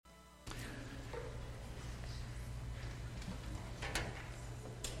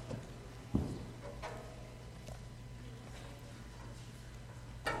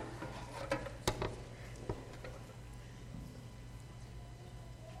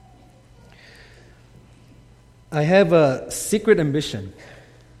I have a secret ambition.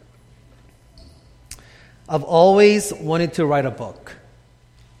 I've always wanted to write a book.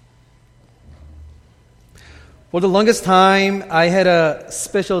 For the longest time, I had a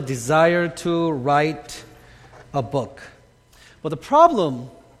special desire to write a book. But the problem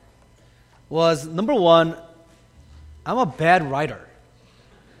was, number one, I'm a bad writer.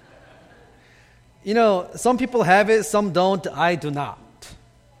 You know, some people have it, some don't, I do not.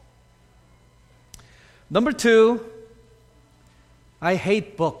 Number two, I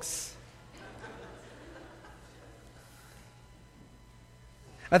hate books.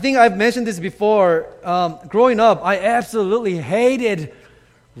 I think I've mentioned this before. Growing up, I absolutely hated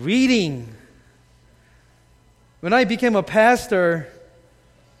reading. When I became a pastor,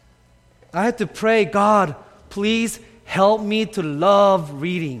 I had to pray, God, please help me to love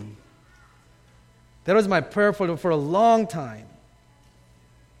reading. That was my prayer for a long time.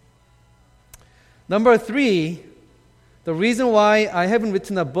 Number three, the reason why I haven't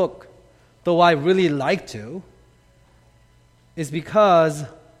written a book, though I really like to, is because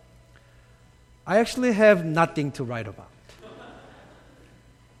I actually have nothing to write about.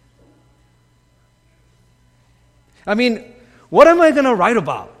 I mean, what am I going to write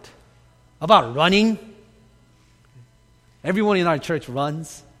about? About running? Everyone in our church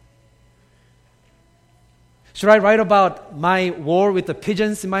runs. Should I write about my war with the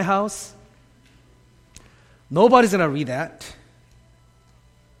pigeons in my house? Nobody's going to read that.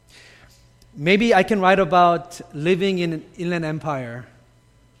 Maybe I can write about living in an inland empire.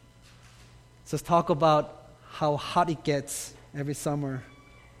 Just talk about how hot it gets every summer.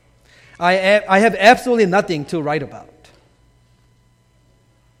 I have absolutely nothing to write about.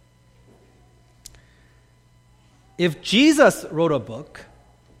 If Jesus wrote a book,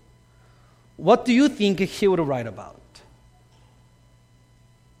 what do you think he would write about?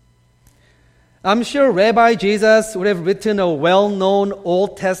 I'm sure Rabbi Jesus would have written a well-known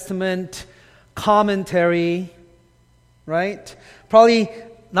Old Testament commentary, right? Probably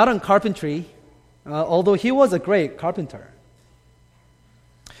not on carpentry, although he was a great carpenter.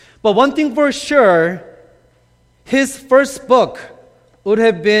 But one thing for sure, his first book would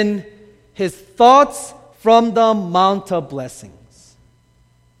have been his thoughts from the Mount of Blessings.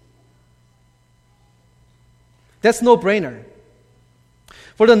 That's no-brainer.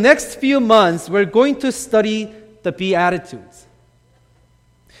 For the next few months, we're going to study the Beatitudes.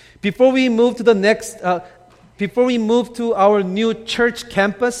 Before we move to our new church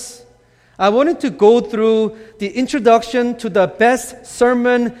campus, I wanted to go through the introduction to the best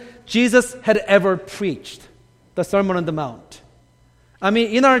sermon Jesus had ever preached, the Sermon on the Mount. I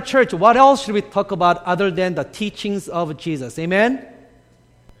mean, in our church, what else should we talk about other than the teachings of Jesus? Amen?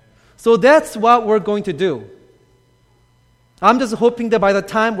 So that's what we're going to do. I'm just hoping that by the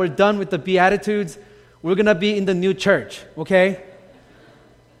time we're done with the Beatitudes, we're going to be in the new church, okay?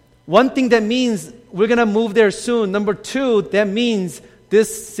 One thing that means we're going to move there soon. Number two, that means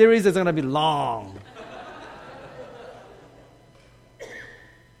this series is going to be long.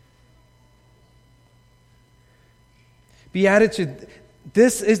 Beatitude,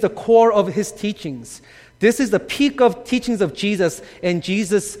 this is the core of his teachings. This is the peak of teachings of Jesus, and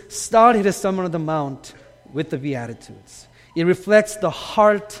Jesus started his Sermon on the Mount with the Beatitudes. It reflects the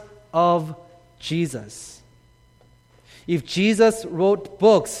heart of Jesus. If Jesus wrote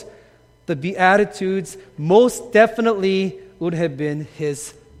books, the Beatitudes most definitely would have been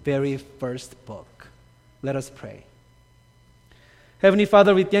his very first book. Let us pray. Heavenly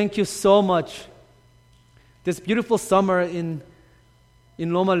Father, we thank you so much. This beautiful summer in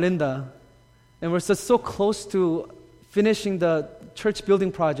Loma Linda, and we're just so close to finishing the church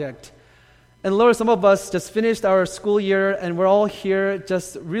building project. And Lord, some of us just finished our school year, and we're all here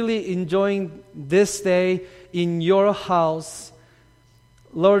just really enjoying this day in your house.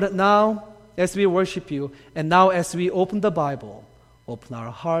 Lord, now as we worship you, and now as we open the Bible, open our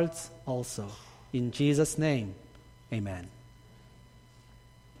hearts also. In Jesus' name, amen.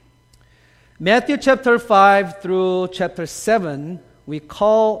 Matthew chapter 5 through chapter 7, we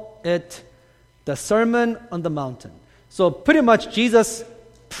call it the Sermon on the Mountain. So pretty much Jesus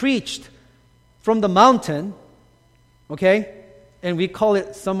preached from the mountain, okay? And we call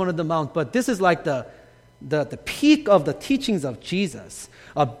it Sermon on the Mount. But this is like the peak of the teachings of Jesus.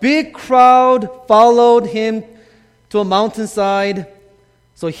 A big crowd followed him to a mountainside.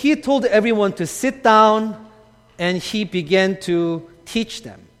 So he told everyone to sit down, and he began to teach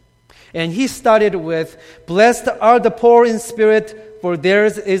them. And he started with, "Blessed are the poor in spirit, for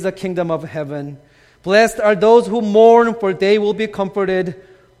theirs is the kingdom of heaven. Blessed are those who mourn, for they will be comforted.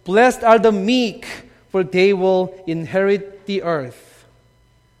 Blessed are the meek, for they will inherit the earth."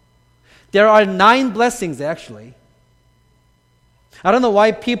 There are 9 blessings, actually. I don't know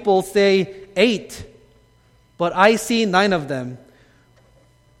why people say 8, but I see 9 of them.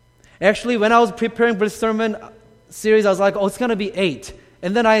 Actually, when I was preparing for the sermon series, I was like, oh, it's going to be 8.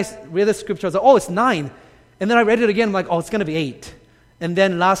 And then I read the scripture, I was like, oh, it's 9. And then I read it again, I'm like, oh, it's going to be 8. And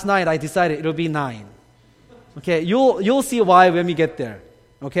then last night, I decided it'll be 9. Okay, you'll see why when we get there.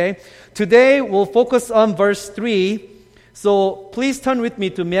 Okay? Today, we'll focus on verse 3. So please turn with me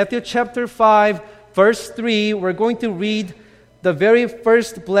to Matthew chapter 5, verse 3. We're going to read the very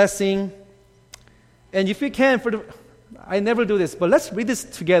first blessing. And if you can, I never do this, but let's read this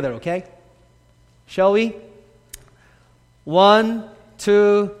together, okay? Shall we? 1,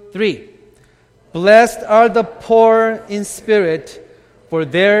 2, 3. Blessed are the poor in spirit, for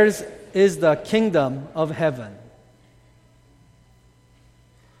theirs is the kingdom of heaven.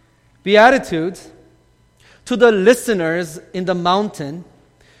 Beatitudes to the listeners in the mountain,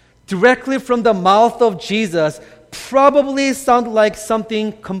 directly from the mouth of Jesus, probably sound like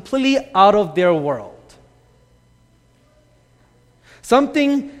something completely out of their world.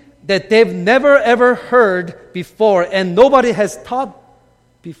 Something that they've never ever heard before and nobody has taught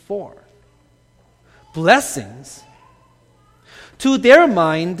before. Blessings. To their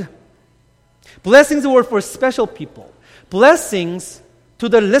mind, blessings were for special people. Blessings to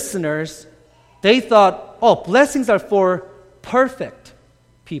the listeners, they thought, oh, blessings are for perfect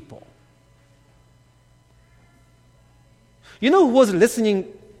people. You know who was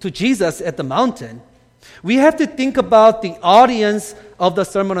listening to Jesus at the mountain? We have to think about the audience of the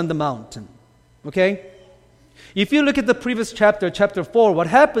Sermon on the Mountain. Okay? If you look at the previous chapter, chapter 4, what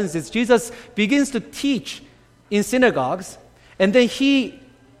happens is Jesus begins to teach in synagogues, and then he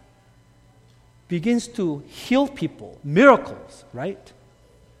begins to heal people, miracles, right?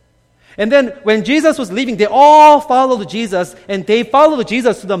 And then when Jesus was leaving, they all followed Jesus, and they followed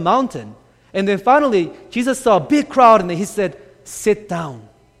Jesus to the mountain. And then finally, Jesus saw a big crowd, and then he said, sit down,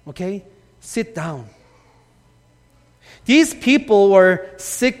 okay? Sit down. These people were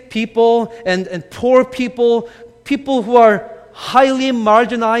sick people and poor people, people who are highly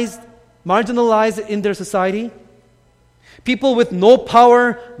marginalized in their society, people with no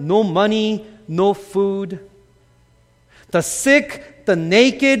power, no money, no food. The sick, the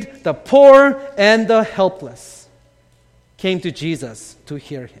naked, the poor, and the helpless came to Jesus to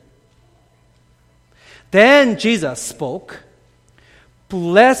hear him. Then Jesus spoke,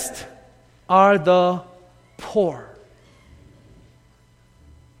 blessed are the poor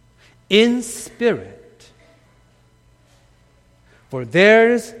in spirit, for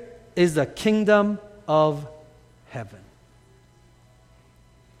theirs is the kingdom of heaven.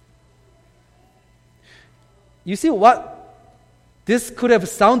 You see what this could have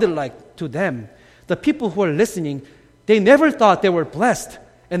sounded like to them. The people who are listening, they never thought they were blessed.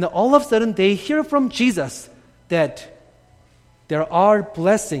 And all of a sudden, they hear from Jesus that there are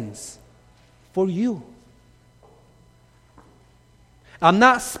blessings for you. I'm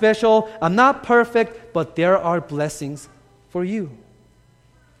not special, I'm not perfect, but there are blessings for you.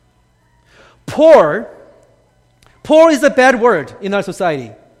 Poor is a bad word in our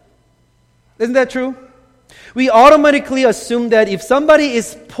society. Isn't that true? We automatically assume that if somebody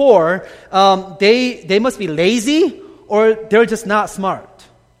is poor, they must be lazy or they're just not smart.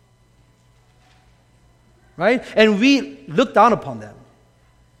 Right? And we look down upon them.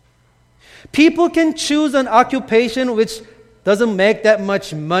 People can choose an occupation which doesn't make that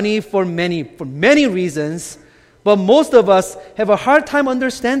much money for many reasons, but most of us have a hard time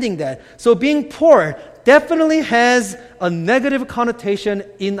understanding that. So being poor definitely has a negative connotation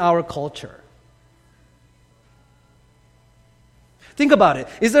in our culture. Think about it.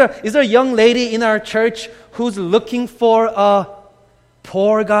 Is there a young lady in our church who's looking for a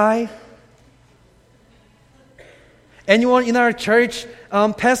poor guy? Anyone in our church,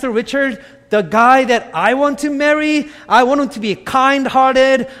 Pastor Richard, the guy that I want to marry, I want him to be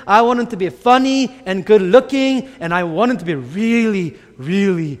kind-hearted, I want him to be funny and good-looking, and I want him to be really,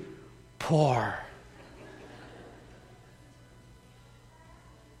 really poor.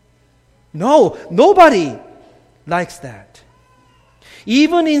 No, nobody likes that.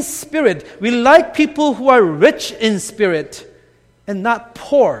 Even in spirit, we like people who are rich in spirit and not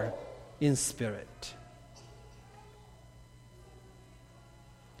poor in spirit.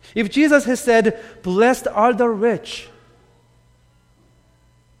 If Jesus has said, blessed are the rich,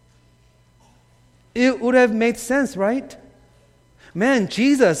 it would have made sense, right? Man,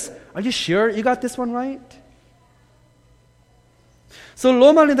 Jesus, are you sure you got this one right? So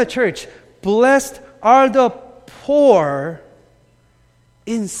Loma Linda Church, blessed are the poor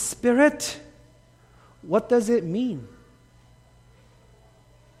in spirit. What does it mean?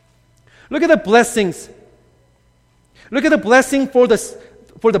 Look at the blessings. Look at the blessing for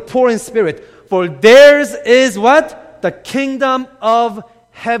the poor in spirit. For theirs is what? The kingdom of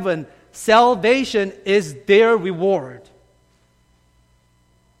heaven. Salvation is their reward.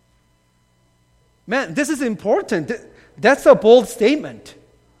 Man, this is important. That's a bold statement.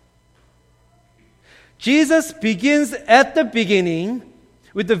 Jesus begins at the beginning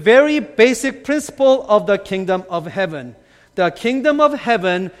with the very basic principle of the kingdom of heaven. The kingdom of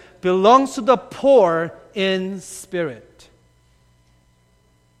heaven belongs to the poor in spirit.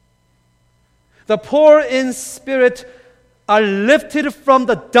 The poor in spirit are lifted from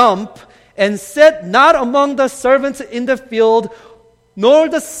the dump and set not among the servants in the field, nor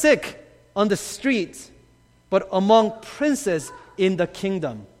the sick on the streets, but among princes in the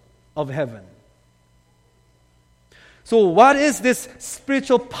kingdom of heaven. So what is this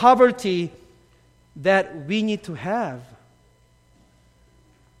spiritual poverty that we need to have?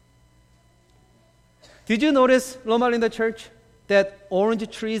 Did you notice, Loma Linda Church, that orange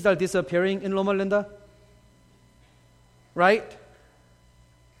trees are disappearing in Loma Linda? Right?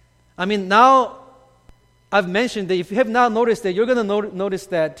 I mean, now I've mentioned that if you have not noticed that, you're going to notice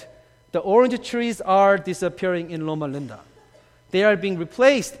that the orange trees are disappearing in Loma Linda. They are being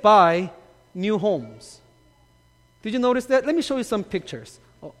replaced by new homes. Did you notice that? Let me show you some pictures.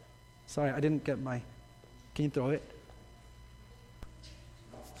 Oh, sorry, I didn't get my... Can you throw it?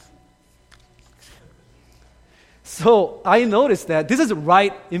 So I noticed that this is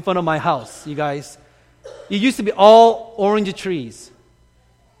right in front of my house, you guys. It used to be all orange trees.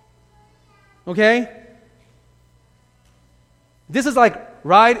 Okay? This is like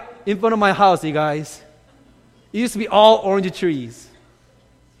right in front of my house, you guys. It used to be all orange trees.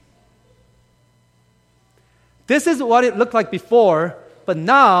 This is what it looked like before, but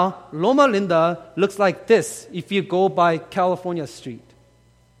now Loma Linda looks like this if you go by California Street.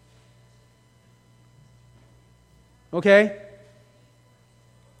 Okay?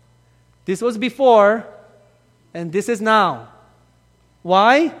 This was before, and this is now.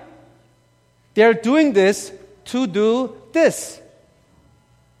 Why? They're doing this to do this.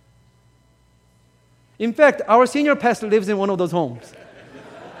 In fact, our senior pastor lives in one of those homes.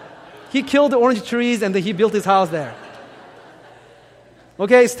 He killed the orange trees and then he built his house there.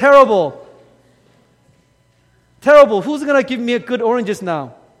 Okay, it's terrible. Terrible. Who's going to give me a good oranges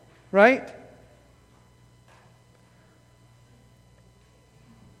now? Right?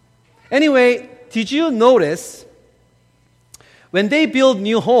 Anyway, did you notice when they build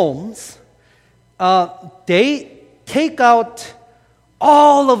new homes, they take out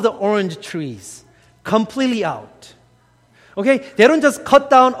all of the orange trees completely out. Okay? They don't just cut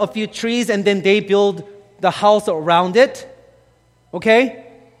down a few trees and then they build the house around it. Okay?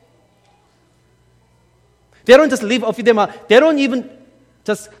 They don't just leave a few of them out. They don't even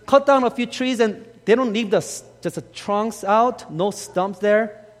just cut down a few trees and they don't leave just the trunks out, no stumps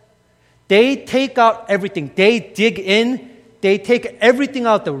there. They take out everything. They dig in. They take everything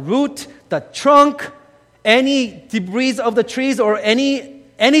out, the root, the trunk, any debris of the trees or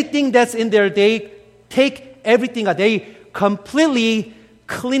anything that's in there. They take everything out. They completely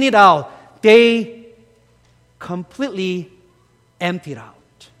clean it out. They completely empty it out.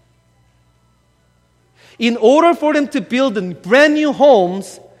 In order for them to build brand new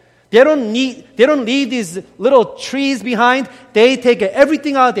homes, they don't leave these little trees behind. They take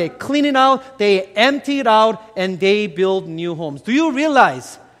everything out, they clean it out, they empty it out, and they build new homes. Do you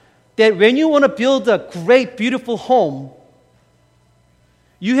realize that when you want to build a great, beautiful home,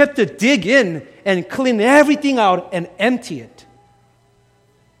 you have to dig in and clean everything out and empty it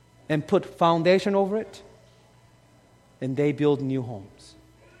and put foundation over it, and they build new homes.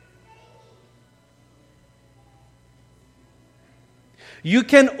 You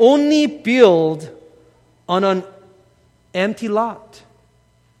can only build on an empty lot.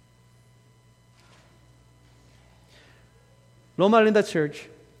 Loma Linda Church,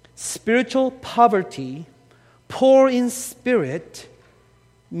 spiritual poverty, poor in spirit,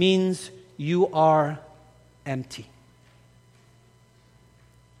 means you are empty.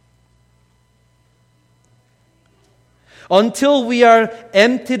 Until we are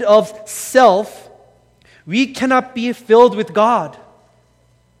emptied of self, we cannot be filled with God.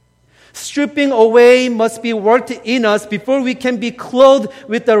 Stripping away must be worked in us before we can be clothed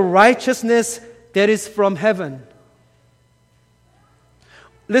with the righteousness that is from heaven.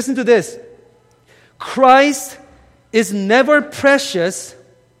 Listen to this. Christ is never precious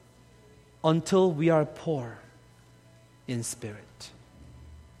until we are poor in spirit.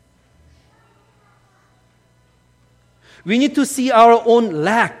 We need to see our own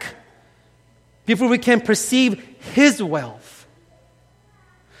lack before we can perceive His wealth.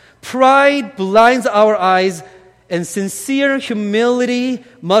 Pride blinds our eyes, and sincere humility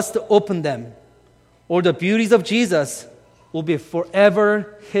must open them, or the beauties of Jesus will be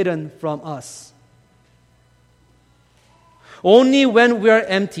forever hidden from us. Only when we are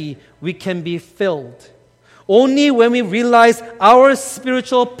empty, we can be filled. Only when we realize our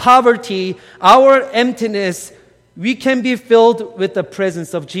spiritual poverty, our emptiness, we can be filled with the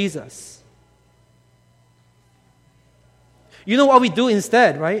presence of Jesus. You know what we do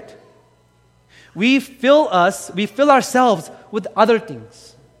instead, right? We fill ourselves with other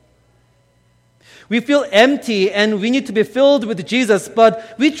things. We feel empty and we need to be filled with Jesus,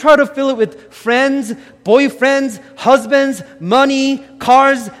 but we try to fill it with friends, boyfriends, husbands, money,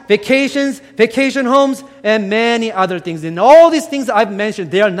 cars, vacations, vacation homes, and many other things. And all these things I've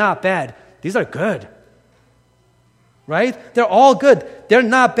mentioned, they are not bad. These are good. Right? They're all good. They're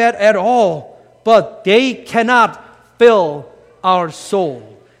not bad at all, but they cannot fill our soul.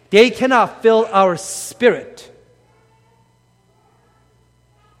 They cannot fill our spirit.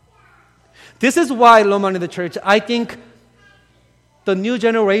 This is why, Lomani the church, I think the new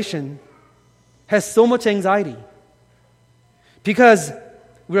generation has so much anxiety. Because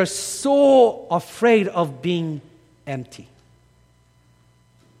we are so afraid of being empty.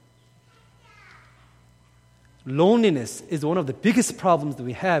 Loneliness is one of the biggest problems that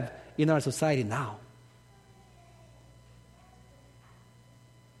we have in our society now.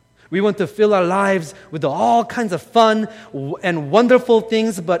 We want to fill our lives with all kinds of fun and wonderful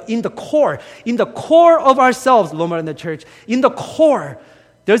things, but in the core of ourselves, Loma in the church, in the core,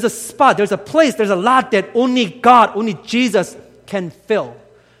 there's a spot, there's a place, there's a lot that only God, only Jesus can fill.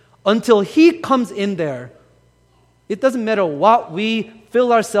 Until He comes in there, it doesn't matter what we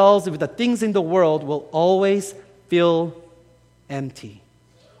fill ourselves with, the things in the world will always feel empty.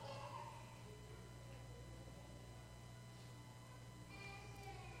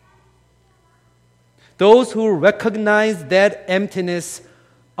 Those who recognize that emptiness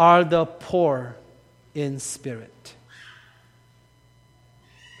are the poor in spirit.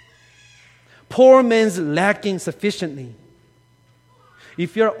 Poor means lacking sufficiently.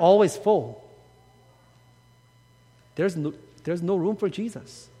 If you're always full, there's no room for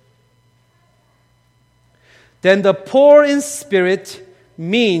Jesus. Then the poor in spirit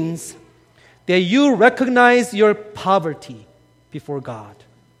means that you recognize your poverty before God.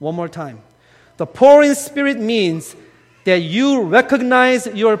 One more time. The poor in spirit means that you recognize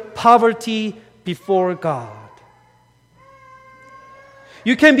your poverty before God.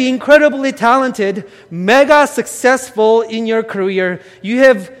 You can be incredibly talented, mega successful in your career. You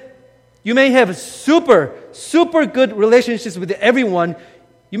may have super good relationships with everyone.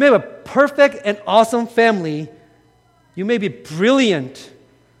 You may have a perfect and awesome family. You may be brilliant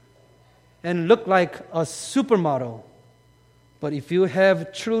and look like a supermodel. But if you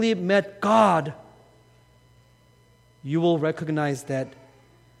have truly met God, you will recognize that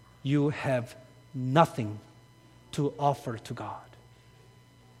you have nothing to offer to God.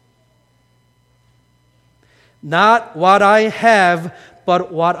 Not what I have,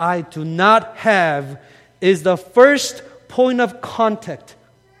 but what I do not have is the first point of contact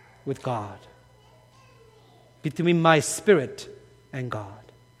with God, between my spirit and God.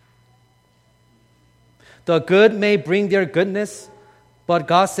 The good may bring their goodness, but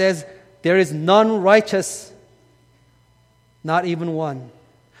God says there is none righteous, not even one.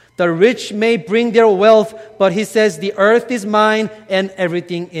 The rich may bring their wealth, but He says the earth is mine and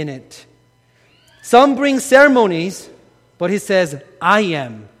everything in it. Some bring ceremonies, but He says, I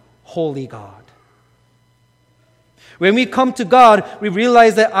am holy God. When we come to God, we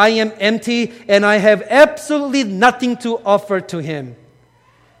realize that I am empty and I have absolutely nothing to offer to Him.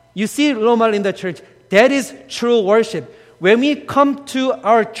 You see, Loma in the church, that is true worship. When we come to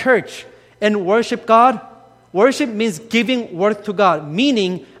our church and worship God, worship means giving worth to God,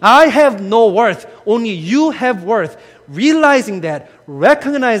 meaning I have no worth, only You have worth. Realizing that,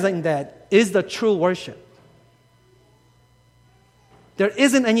 recognizing that is the true worship. There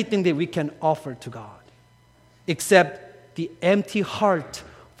isn't anything that we can offer to God except the empty heart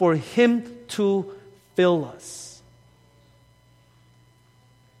for Him to fill us.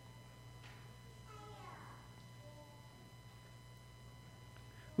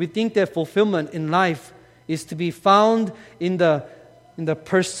 We think that fulfillment in life is to be found in the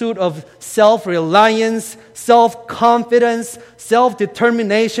pursuit of self-reliance, self-confidence,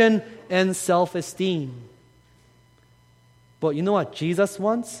 self-determination, and self-esteem. But you know what Jesus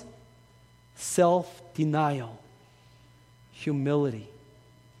wants? Self-denial, humility.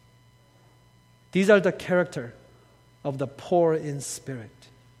 These are the character of the poor in spirit.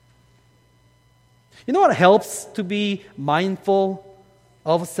 You know what helps to be mindful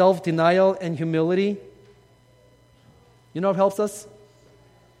of self-denial and humility. You know what helps us?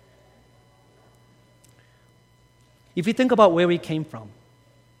 If you think about where we came from.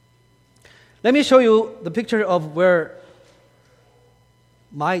 Let me show you the picture of where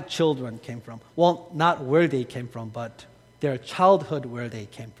my children came from. Well, not where they came from, but their childhood where they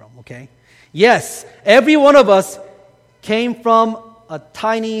came from, okay? Yes, every one of us came from a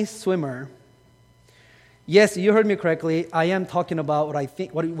tiny swimmer. Yes, you heard me correctly. I am talking about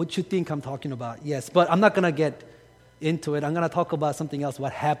what you think I'm talking about. Yes, but I'm not going to get into it. I'm going to talk about something else,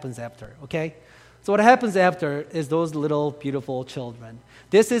 what happens after, okay? So what happens after is those little beautiful children.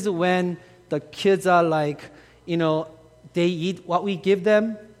 This is when the kids are like, they eat what we give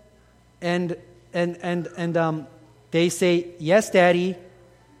them, and they say, yes, Daddy.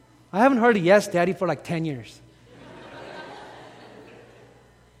 I haven't heard yes, Daddy for like 10 years.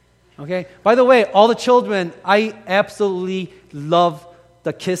 Okay? By the way, all the children, I absolutely love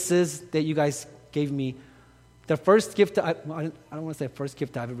the kisses that you guys gave me. The first gift, I don't want to say first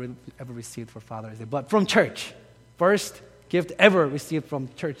gift I've ever received for Father's Day, but from church. First gift ever received from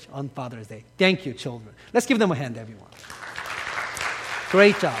church on Father's Day. Thank you, children. Let's give them a hand, everyone.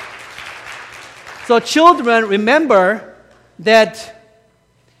 Great job. So children, remember that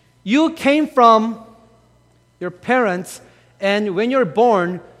you came from your parents, and when you're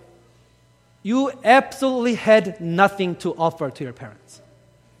born, you absolutely had nothing to offer to your parents.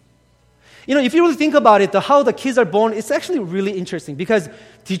 If you really think about it, how the kids are born, it's actually really interesting because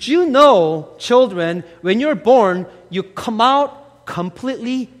did you know, children, when you're born, you come out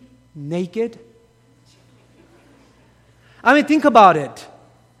completely naked? I mean, think about it.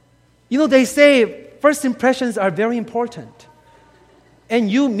 They say first impressions are very important. And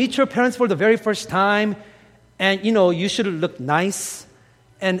you meet your parents for the very first time, and, you should look nice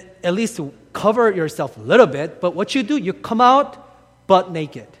and at least cover yourself a little bit. But what you do, you come out butt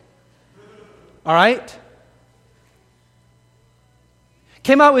naked. All right?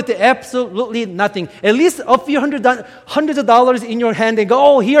 Came out with absolutely nothing. At least a few hundreds of dollars in your hand and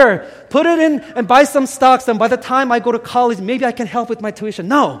go, oh, here, put it in and buy some stocks. And by the time I go to college, maybe I can help with my tuition.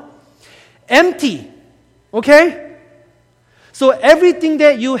 No. Empty. Okay? So everything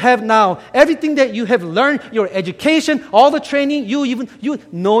that you have now, everything that you have learned, your education, all the training, you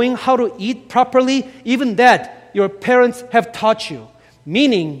knowing how to eat properly, even that your parents have taught you.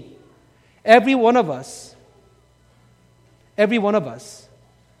 Meaning, every one of us,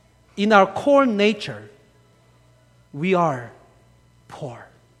 in our core nature, we are poor.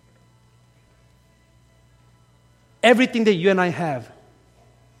 Everything that you and I have,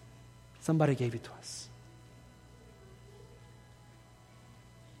 somebody gave it to us.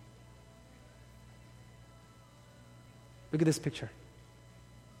 Look at this picture.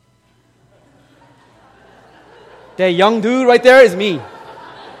 That young dude right there is me.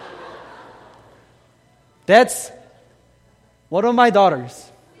 That's one of my daughters.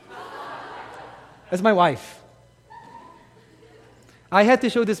 That's my wife. I had to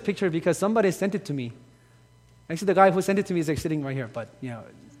show this picture because somebody sent it to me. Actually, the guy who sent it to me is like sitting right here, but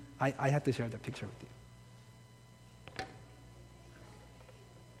I had to share that picture with you.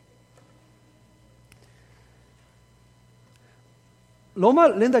 Loma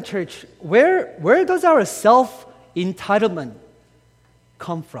Linda Church, where does our self-entitlement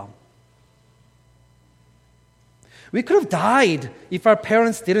come from? We could have died if our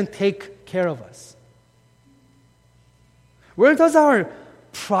parents didn't take care of us. Where does our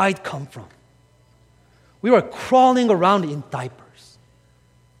pride come from? We were crawling around in diapers.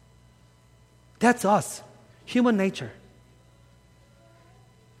 That's us, human nature.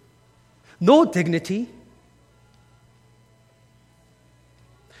 No dignity.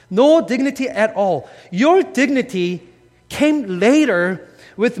 No dignity at all. Your dignity came later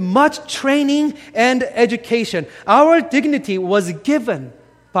with much training and education. Our dignity was given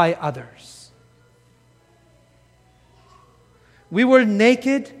by others. We were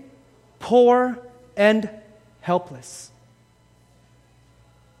naked, poor, and helpless.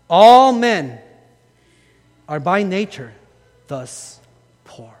 All men are by nature thus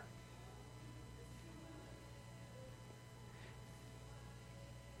poor.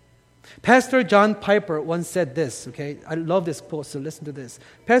 Pastor John Piper once said this, okay? I love this quote, so listen to this.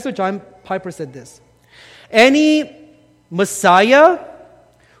 Pastor John Piper said this. Any Messiah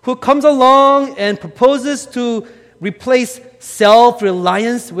who comes along and proposes to replace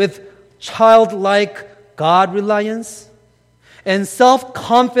self-reliance with childlike God-reliance and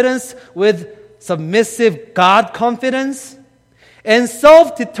self-confidence with submissive God-confidence and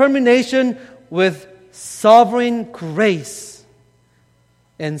self-determination with sovereign grace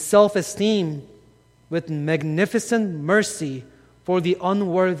and self-esteem with magnificent mercy for the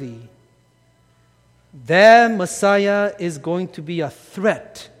unworthy, that Messiah is going to be a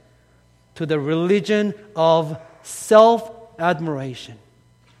threat to the religion of self-admiration.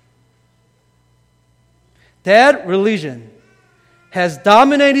 That religion has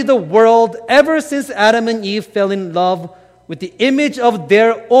dominated the world ever since Adam and Eve fell in love with the image of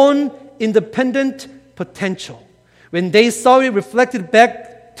their own independent potential, when they saw it reflected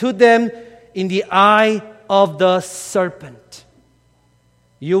back to them in the eye of the serpent.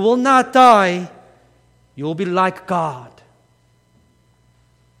 You will not die. You will be like God.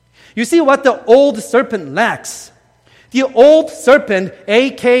 You see what the old serpent lacks. The old serpent,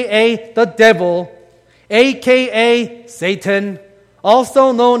 a.k.a. the devil, a.k.a. Satan,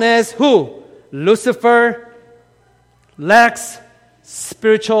 also known as who? Lucifer, lacks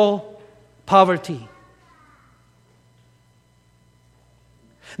spiritual poverty.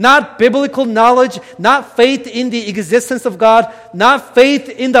 Not biblical knowledge, not faith in the existence of God, not faith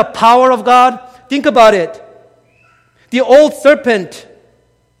in the power of God. Think about it. The old serpent,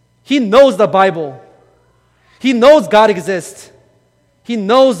 he knows the Bible. He knows God exists. He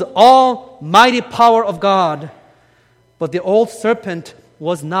knows almighty power of God. But the old serpent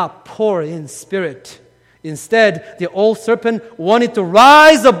was not poor in spirit. Instead, the old serpent wanted to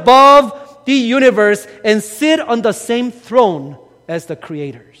rise above the universe and sit on the same throne as the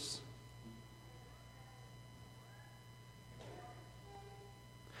creators.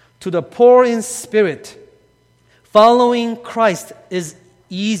 To the poor in spirit, following Christ is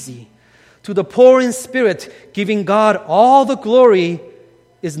easy. To the poor in spirit, giving God all the glory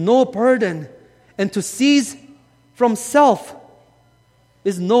is no burden. And to cease from self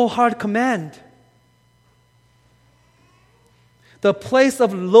is no hard command. The place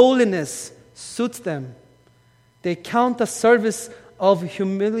of lowliness suits them. They count the service of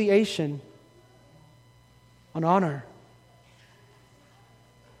humiliation an honor.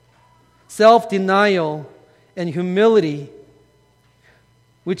 Self-denial and humility,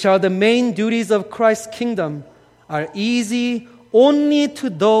 which are the main duties of Christ's kingdom, are easy only to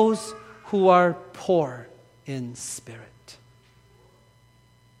those who are poor in spirit.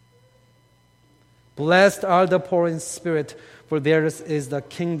 Blessed are the poor in spirit, for theirs is the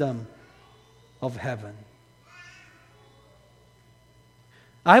kingdom of heaven.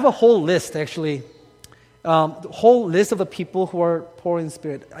 I have a whole list, actually. The whole list of the people who are poor in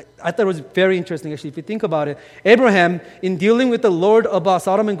spirit. I thought it was very interesting, actually, if you think about it. Abraham, in dealing with the Lord about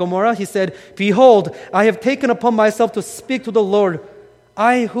Sodom and Gomorrah, he said, "Behold, I have taken upon myself to speak to the Lord,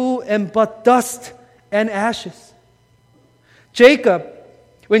 I who am but dust and ashes." Jacob,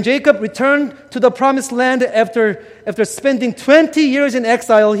 when Jacob returned to the promised land after spending 20 years in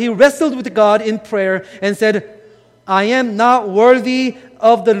exile, he wrestled with God in prayer and said, "I am not worthy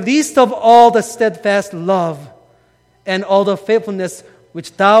of the least of all the steadfast love and all the faithfulness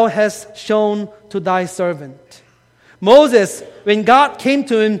which thou hast shown to thy servant." Moses, when God came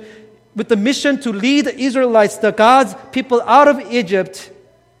to him with the mission to lead the Israelites, the God's people, out of Egypt,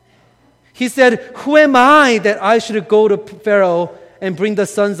 he said, "Who am I that I should go to Pharaoh and bring the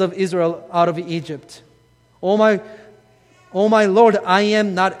sons of Israel out of Egypt? Oh my Lord, I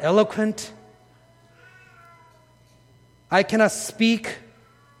am not eloquent. I cannot speak,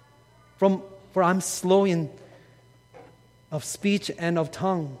 for I'm slow of speech and of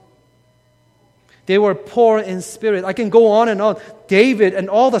tongue." They were poor in spirit. I can go on and on. David and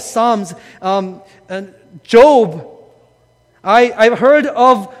all the Psalms, and Job. I've heard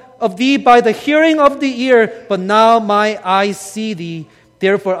of thee by the hearing of the ear, but now my eyes see thee.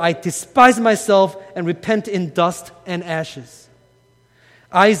 Therefore I despise myself and repent in dust and ashes.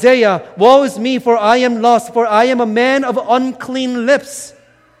 Isaiah, "Woe is me, for I am lost, for I am a man of unclean lips."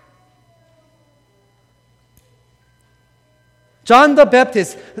 John the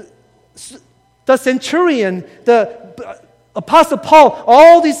Baptist, the centurion, the Apostle Paul,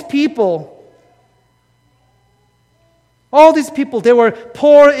 all these people, they were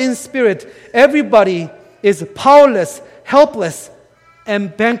poor in spirit. Everybody is powerless, helpless,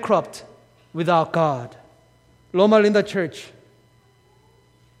 and bankrupt without God. Loma Linda Church,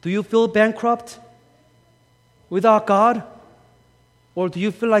 do you feel bankrupt without God? Or do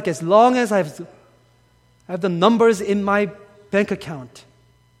you feel like as long as I have the numbers in my bank account,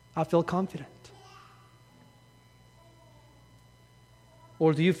 I feel confident?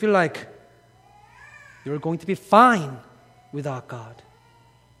 Or do you feel like you're going to be fine without God?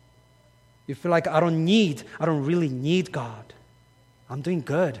 You feel like I don't really need God. I'm doing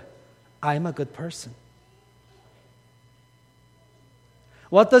good. I'm a good person.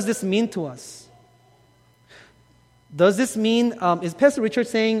 What does this mean to us? Does this mean, is Pastor Richard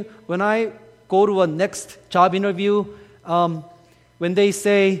saying when I go to a next job interview, when they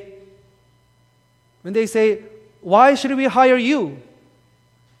say, why should we hire you?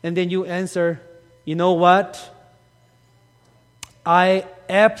 And then you answer, you know what? I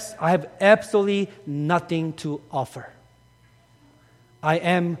have absolutely nothing to offer. I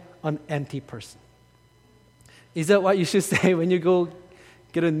am an empty person. Is that what you should say when you go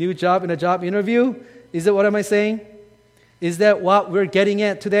get a new job in a job interview? Is that what am I saying? Is that what we're getting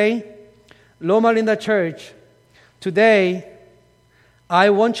at today? Loma Linda Church, today, I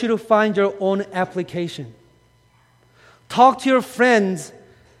want you to find your own application. Talk to your friends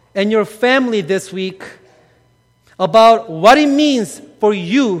and your family this week about what it means for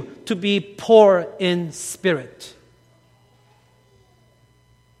you to be poor in spirit.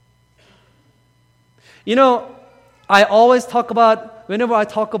 You know, whenever I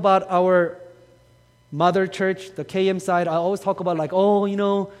talk about our mother church, the KM side, I always talk about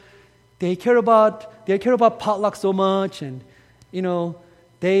they care about potluck so much, and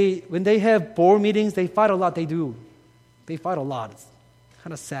when they have board meetings, they fight a lot. They fight a lot. It's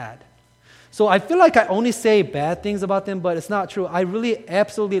kind of sad. So I feel like I only say bad things about them, but it's not true. I really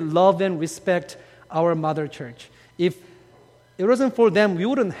absolutely love and respect our mother church. If it wasn't for them, we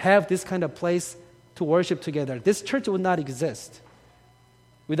wouldn't have this kind of place to worship together. This church would not exist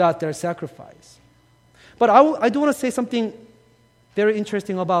without their sacrifice. But I do want to say something very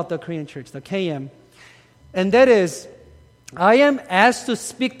interesting about the Korean church, the KM. And that is, I am asked to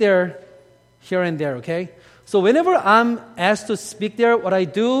speak there here and there, okay? So whenever I'm asked to speak there, what I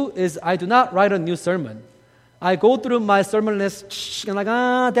do is I do not write a new sermon. I go through my sermon list and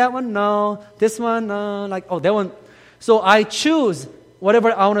that one, no. This one, no. That one. So I choose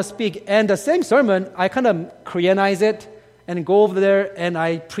whatever I want to speak. And the same sermon, I kind of Koreanize it and go over there and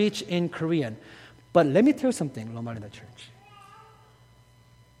I preach in Korean. But let me tell you something, Loma Linda Church.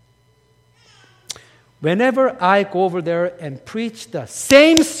 Whenever I go over there and preach the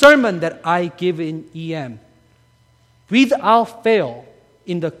same sermon that I give in EM, without fail,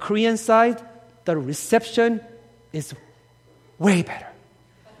 in the Korean side, the reception is way better.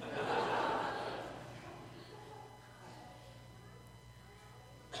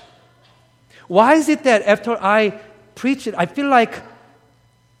 Why is it that after I preach it, I feel like,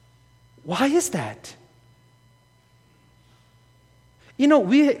 why is that?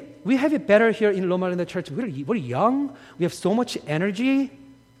 We have it better here in Loma Linda Church. We're young. We have so much energy.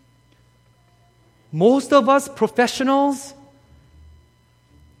 Most of us professionals.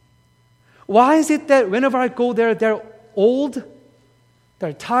 Why is it that whenever I go there, they're old,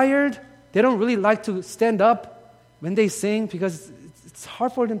 they're tired, they don't really like to stand up when they sing because it's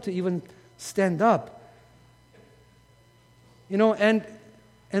hard for them to even stand up.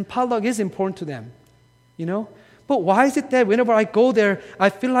 And potluck is important to them, But why is it that whenever I go there, I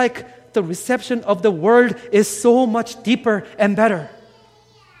feel like the reception of the word is so much deeper and better?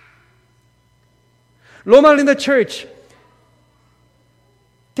 Loma Linda Church,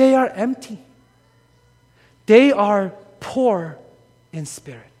 they are empty. They are poor in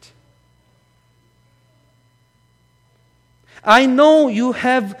spirit. I know you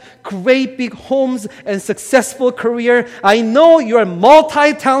have great big homes and successful career. I know you are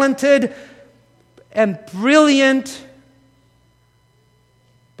multi-talented and brilliant.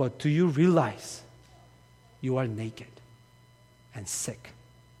 But do you realize you are naked and sick?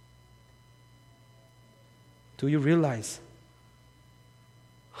 Do you realize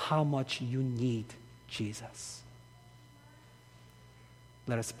how much you need Jesus?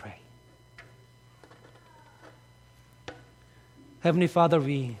 Let us pray. Heavenly Father,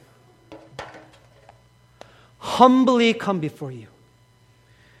 we humbly come before you.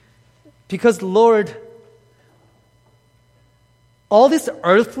 Because, Lord, all these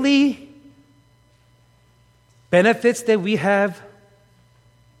earthly benefits that we have,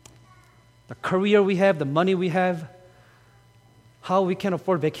 the career we have, the money we have, how we can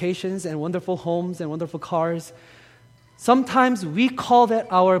afford vacations and wonderful homes and wonderful cars, sometimes we call that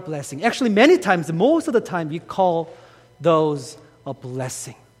our blessing. Actually, many times, most of the time, we call those a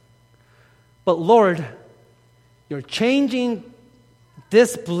blessing. But Lord, you're changing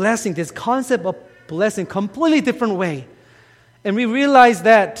this blessing, this concept of blessing, completely different way. And we realize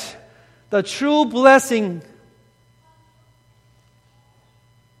that the true blessing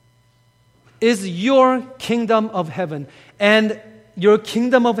is your kingdom of heaven. And your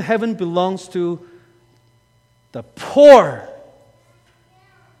kingdom of heaven belongs to the poor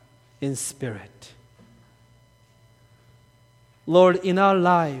in spirit. Lord, in our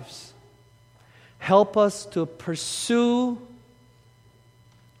lives, help us to pursue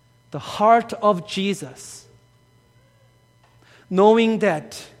the heart of Jesus, knowing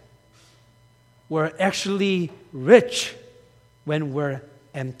that we're actually rich when we're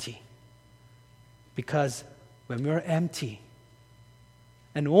empty. Because when we're empty,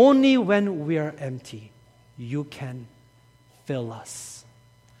 and only when we are empty, you can fill us.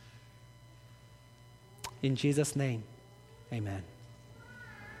 In Jesus' name, amen.